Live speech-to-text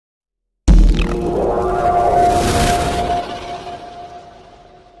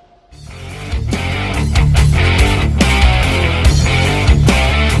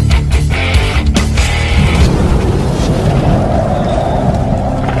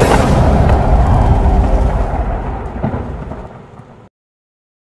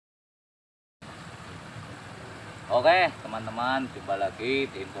teman-teman, jumpa lagi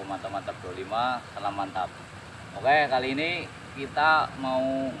di info mantap 25. Salam mantap. Oke, kali ini kita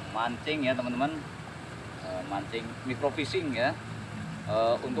mau mancing ya teman-teman, mancing microfishing ya.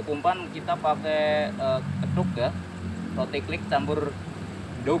 Untuk umpan kita pakai keduk ya, roti klik campur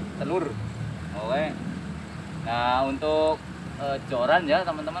duk telur. Oke, nah untuk joran ya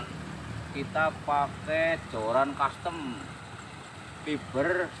teman-teman, kita pakai joran custom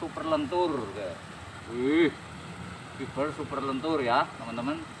fiber super lentur ya. Fiber super lentur ya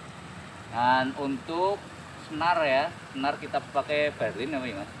teman-teman. Dan untuk senar ya, senar kita pakai Berlin apa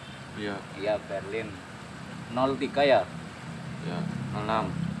ya mas? Iya. Iya Berlin 03 ya. Ya, 06.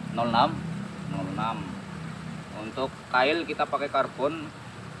 06. Untuk kail kita pakai karbon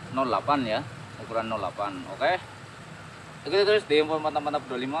 08 ya, ukuran 08. Oke. Ikuti terus di info mantap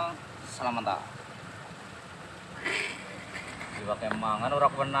 25. Salam mantap. Dipakai mangan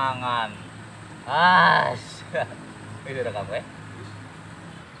orang penangan. Ini udah kafe.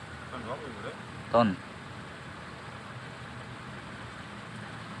 Ton.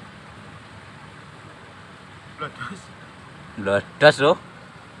 Bledas loh.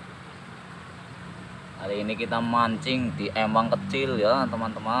 Hari ini kita mancing di emang kecil ya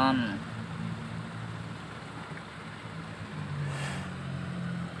teman-teman.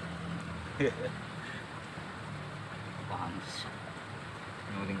 Panas.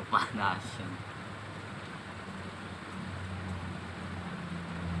 Ini kepanasan.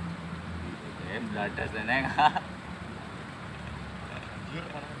 Bledas neng.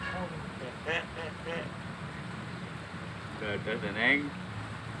 Bledas neng.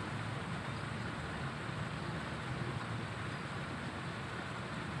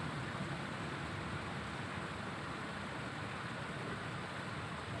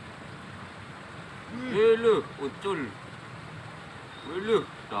 Lu ucul. Lu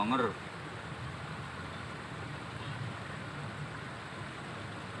denger.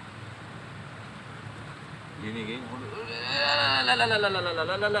 Gini gini.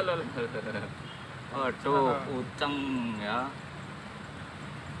 Aduh, uceng ya.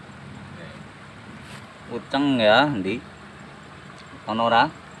 Uceng ya, di ono ora?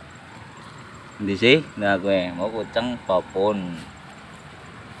 Ndi sih? Nah gue mau uceng babon.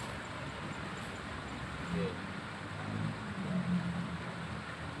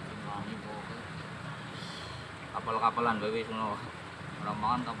 Kapal-kapalan bae semua. Ora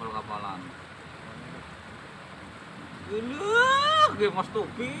mangan kapal-kapalan. Geluh, gue mas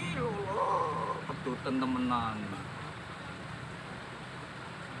topi lho. Kedutan temenan.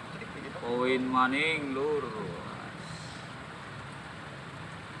 Poin maning lur.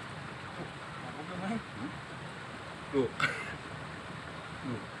 Loh.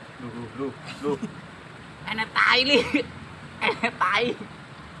 Enek tai li. Enek tai.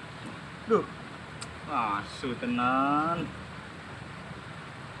 Loh. Asu tenan.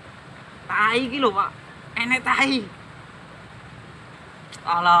 Tai iki lho, Pak. Enek tai.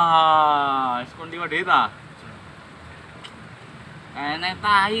 Alah, sekondi wae ta. Enek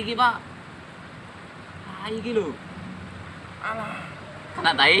tai iki, Pak. Tai iki lho. Alah.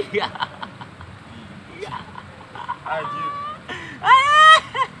 Kena tai. Iya. Anjir.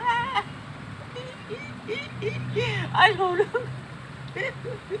 Ayo lu.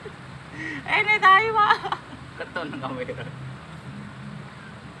 Enek tai, Pak. Keton kamera.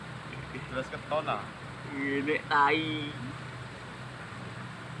 Jelas keton ah. Ini tai.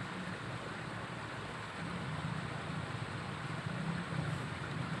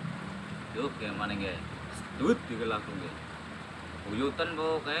 Yuk, kayak mana guys? Sedut juga langsung guys. Uyutan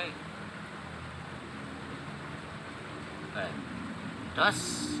bo kayak. Kayak. Das,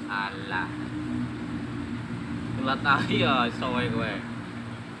 alah. Kulat tai ya, sawai gue.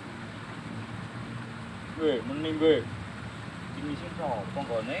 Gue, mending gue. Ini sih apa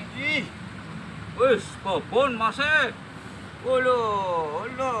kone? Ih, wis babon masih. Ulu.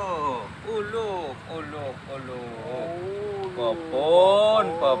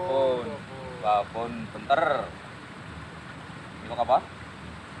 Babon bentar. Ini apa?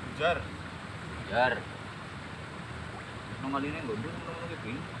 Jar. Nang aline nggo nang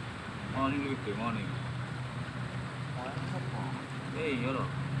iki. Mani iki mani. Iya loh.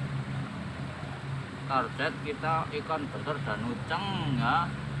 Target kita ikan besar dan uceng ya.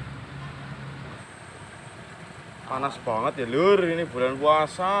 Panas banget ya lur, ini bulan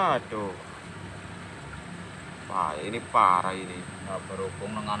puasa. Aduh. Wah, ini parah ini. Nah,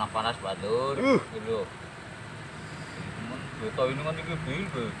 berhubung dengan anak panas batur. Gitu. Kita ini kan iki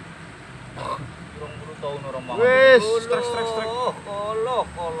bil. 20 tahun orang mangan. Wes, strek.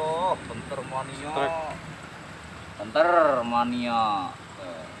 Kolok. Bentar mania.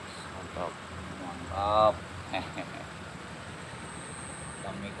 Mantap. Mantap.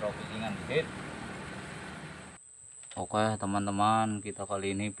 kita microfisingan dikit. Oke teman-teman, kita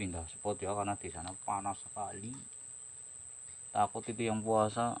kali ini pindah spot ya, karena di sana panas sekali. Takut itu yang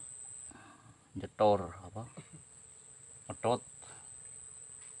puasa jetor apa medot.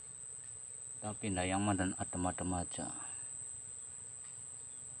 Kita pindah yang adem-adem aja.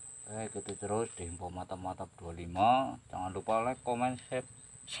 Oke, ikuti terus di info mantap 25. Jangan lupa like, comment,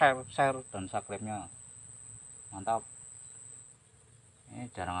 share dan subscribe-nya. Mantap. Ini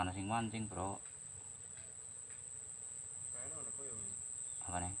jarang ada sing mancing, bro.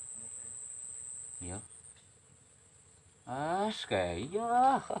 Apa nih? Iya.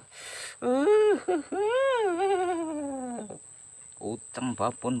 Kayak uceng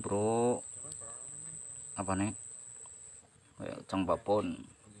babon, bro. Apa nih? Kayak uceng babon.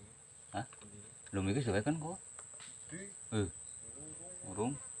 Hah? Belum iki suwe kan kok?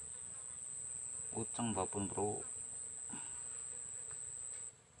 Urung. Uceng babon, bro.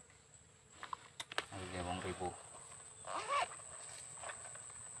 Ayo wong ribu.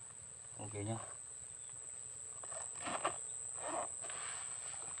 Oke nya.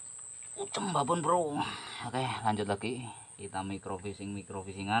 Uceng babon, bro. Oke, lanjut lagi. Kita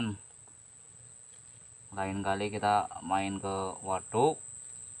microfisingan. Lain kali kita main ke waduk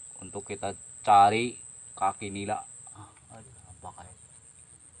untuk kita cari kaki nila. Aduh, apa kayak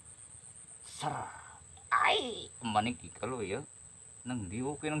ser ai kembali giga lo ya nang ndi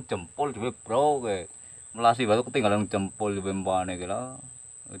kok nang jempol juga, bro. Kayak melasi batu ketinggalan jempol di bempane kira.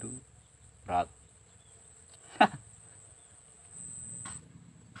 Aduh, berat.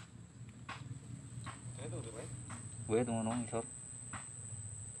 Gue tunggu nong isor.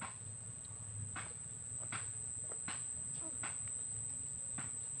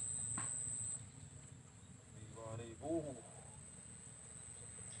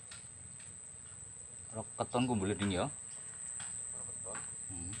 Keton kumpul ding ya.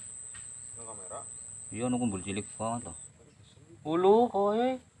 Kamera. Iya nu kumpul cilik banget loh. Ulu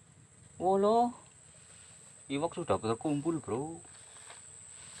koe. Ulu. Iwak sudah terkumpul, bro.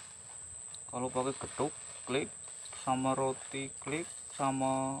 Kalau pakai getuk klik sama roti klik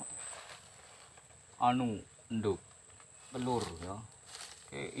sama enduk telur ya.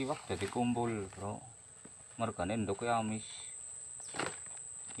 Oke, iwak jadi kumpul, bro. Mergane enduknya amis.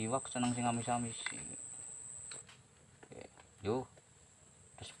 Iwak seneng sing amis-amis. Oke, yuk.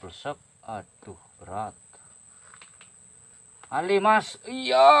 Terus plesek. Aduh, berat. Ali mas,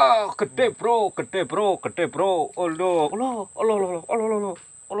 iya gede bro. Olo,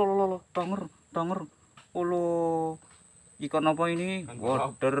 danger. Olo, ikan apa ini?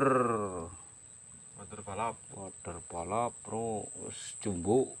 Wader balap, bro.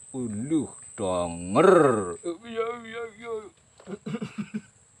 Jumbo, danger.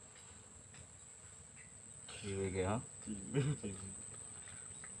 Iya. Iya,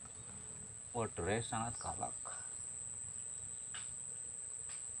 wadernya sangat galak.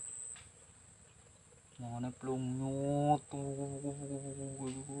 Mana plungnyot tuh.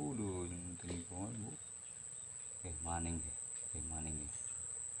 Maning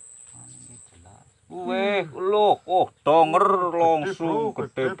jelas. Loh, donger langsung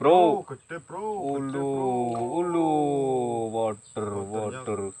gede, bro. Ulu,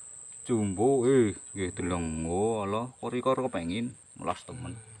 wader jumbo, nggih deleng. Oh, alah, kor kepengin melas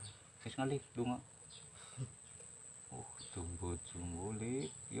temen. Wis ngali lunga. Jumbo lik.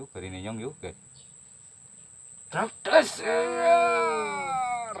 Yuk garine nyong yuk, guys. Dadas.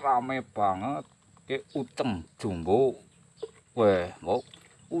 Rame banget. Kayak uceng jumbo. Weh, mau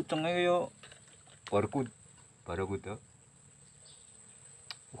ucengnya yo barakuda.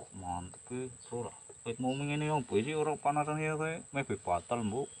 Mantep ke, bro lah. Mau ngene opo sih ora panasan ya kayak mebe batal,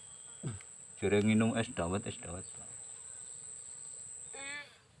 Mbok. Jare nginum es dawet.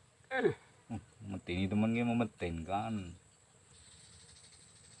 Meteni temen ki memeten kan.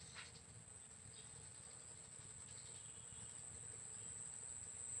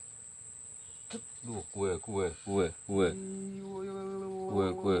 Duh, kue,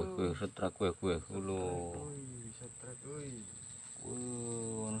 setrak kue, ulo.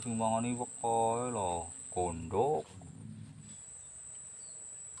 Ono sing mangani kok koe lho, gondok.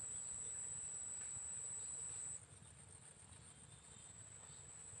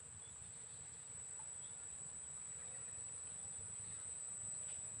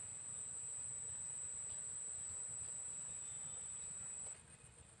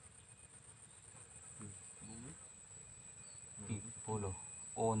 Lho.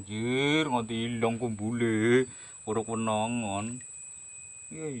 Anjir, nganti ilang kumbule. Ora kenangan.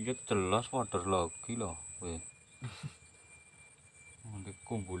 Iya jelas wader lagi lah. Weh. Nganti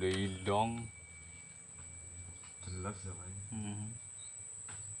kumbule ilang. Jelas ya, Pak.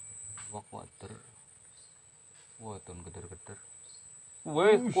 wak water. Wah, ton geder-geder.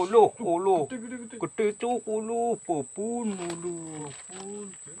 Weh, kolo. Gede cuk, kolo, babon mulu.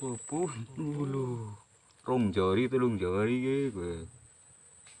 Babon mulu. Rong jari, telung jari ge kowe.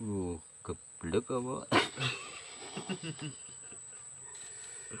 Geblek apa?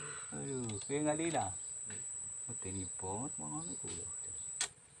 Aduh, kowe ngali dah. Medeni banget mangane kula.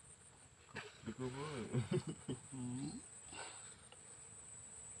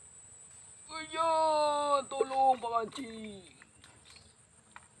 Iya, tolong Pak Mancing.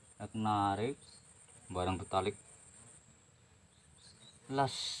 Aku narik barang tertalik.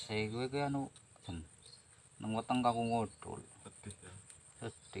 Las, gue anu jen. Nang weteng aku ngodol.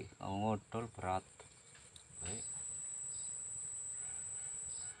 Sedih, aku ngodol berat. Baik.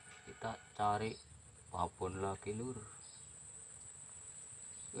 Kita cari babon lagi lur.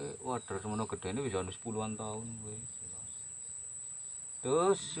 Wader semono gedene bisa 10-an tahun kowe.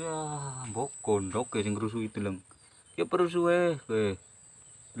 Terus ya mbok gondok sing ngrusuhi deleng. Ya perusuhe kowe.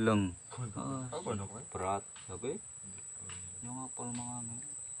 Deleng. Berat, oke? Nyong apal mangane.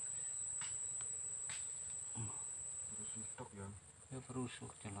 Perusuh tok ya. Ya perusuh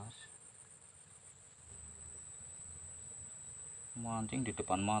jelas. Mancing di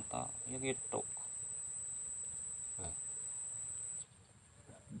depan mata, ya gitu.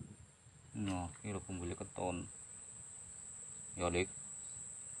 Nah, kira pembeli keton. Ya lik.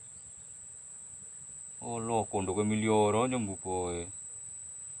 Oh loh, kondoknya miliaran yang boy.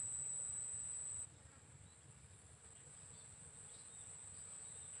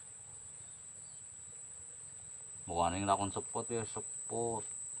 Bukan yang lakon sepot ya sepot.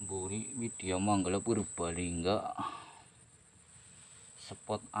 Buri Widya Manggala Purbalingga.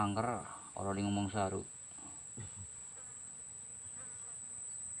 Sepot angkerr orang yang ngomong saru.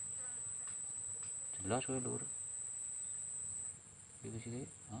 Jelas kowe lur. Iki sih,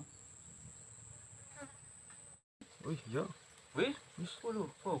 hah? Wih, ya. Wis, lho,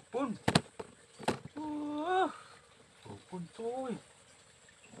 babon. Wah. Babon coy.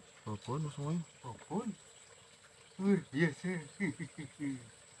 Babon semuanya. Babon. Luar biasa.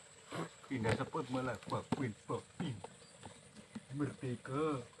 Pindah sepot malah babon.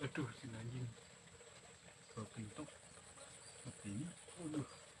 Merdeka. Aduh, si anjing. Babon tuh. Ini, aduh,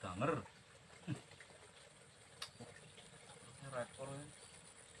 danger. Rekor ya.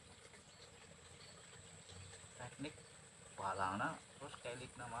 Teknik balangna terus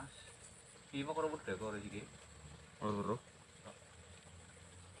kelikna mas. Iki kok ora dekor iki. Ora.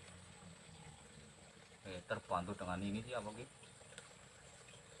 Terbantu dengan ini sih apa ki?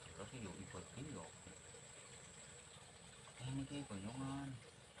 Terus yuk ikut yo. Ini ki bonyongan.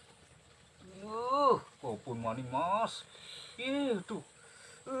 Kok maning mas. Tuh.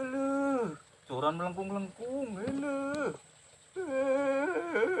 Coran melengkung-melengkung.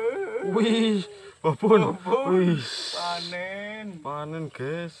 Wih, babon. Wih, panen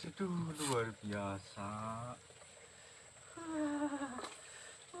guys. Itu luar biasa.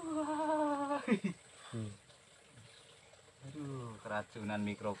 Aduh, keracunan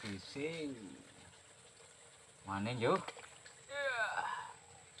microfishing. Manen yo.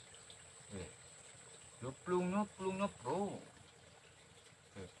 Plungnya bro.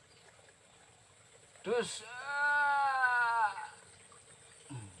 Terus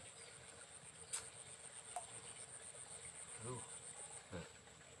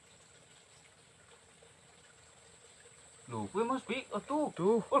Loh, gue Mas Bi, aduh,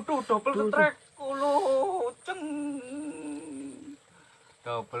 double strike, ceng,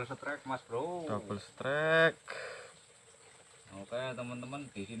 double strike Mas Bro, Double strike. Oke teman-teman,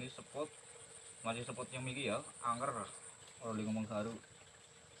 di sini spot masih spot yang miki ya, angkerr, kalau di ngomong saru,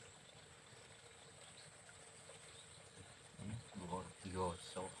 luar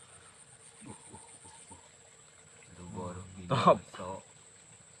biasa, luar biasa,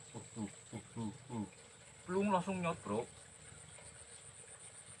 belum langsung nyot bro.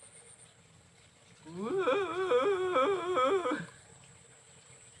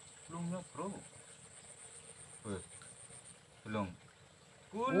 Belum nyot bro. Belum.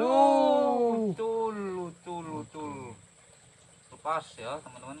 Lutul. Lepas ya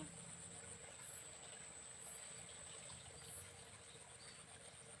teman-teman.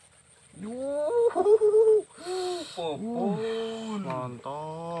 Babon.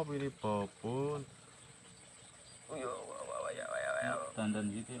 Mantap ini babon. Tonton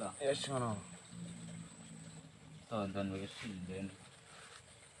gitu lah. Yes, ngono. Tonton wis sinden.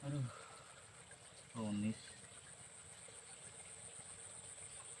 Aduh. Kronis.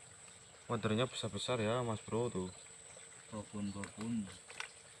 Wadernya besar-besar ya, Mas Bro tuh. Babon.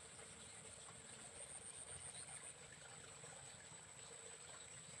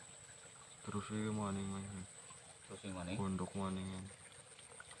 terus iki maning. Terus yang mana? Pondok maning.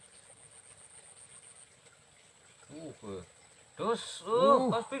 Terus,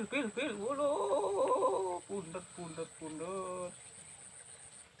 pas pil. Wolo, pundet.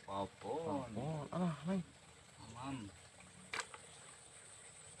 Papon. Oh, alah, neng. Aman.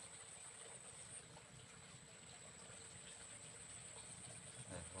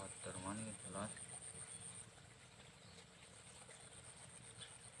 Water mana jelas.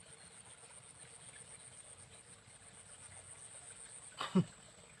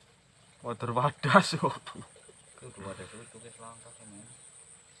 Water wadas kok. Kedua ada itu kes langkah men.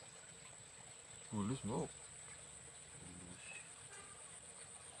 Bulus, Mbok.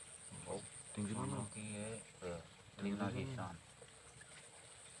 Tinggi mana? Kiye ke lina kisan.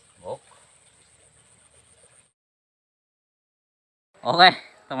 Bok. Oke,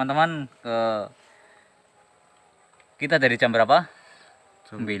 teman-teman, kita dari jam berapa?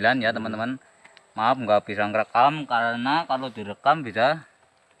 9 ya, teman-teman. Maaf nggak bisa ngerekam karena kalau direkam bisa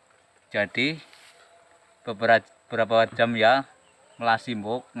jadi beberapa jam ya melasi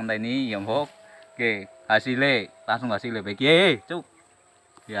mbok ngenteni ya mbok. Oke, hasilnya baik cuk.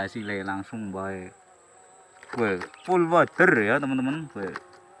 Ya hasilnya langsung baik. Full water ya teman-teman.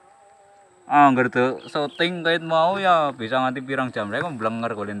 Angkerr tuh syuting kait mau ya bisa nganti pirang jam rek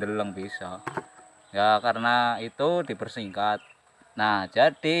mblenger golek ndelang bisa. Ya karena itu dipersingkat. Nah,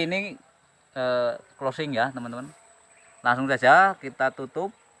 jadi ini closing ya teman-teman. Langsung saja kita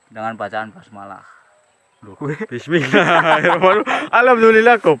tutup dengan bacaan basmalah. Bismillahirrahmanirrahim.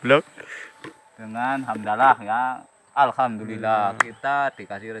 Alhamdulillah goblok. Dengan hamdalah ya. Alhamdulillah kita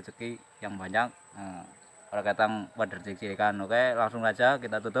dikasih rezeki yang banyak. Kalau katang pada rezeki kan. Oke, langsung saja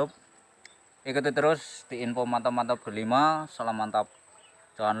kita tutup. Ikuti terus di info mantap berlima. Salam mantap.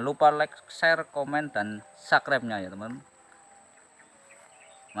 Jangan lupa like, share, komen, dan subscribe-nya ya teman.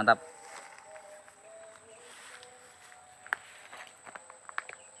 Mantap.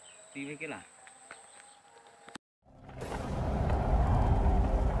 TV lah.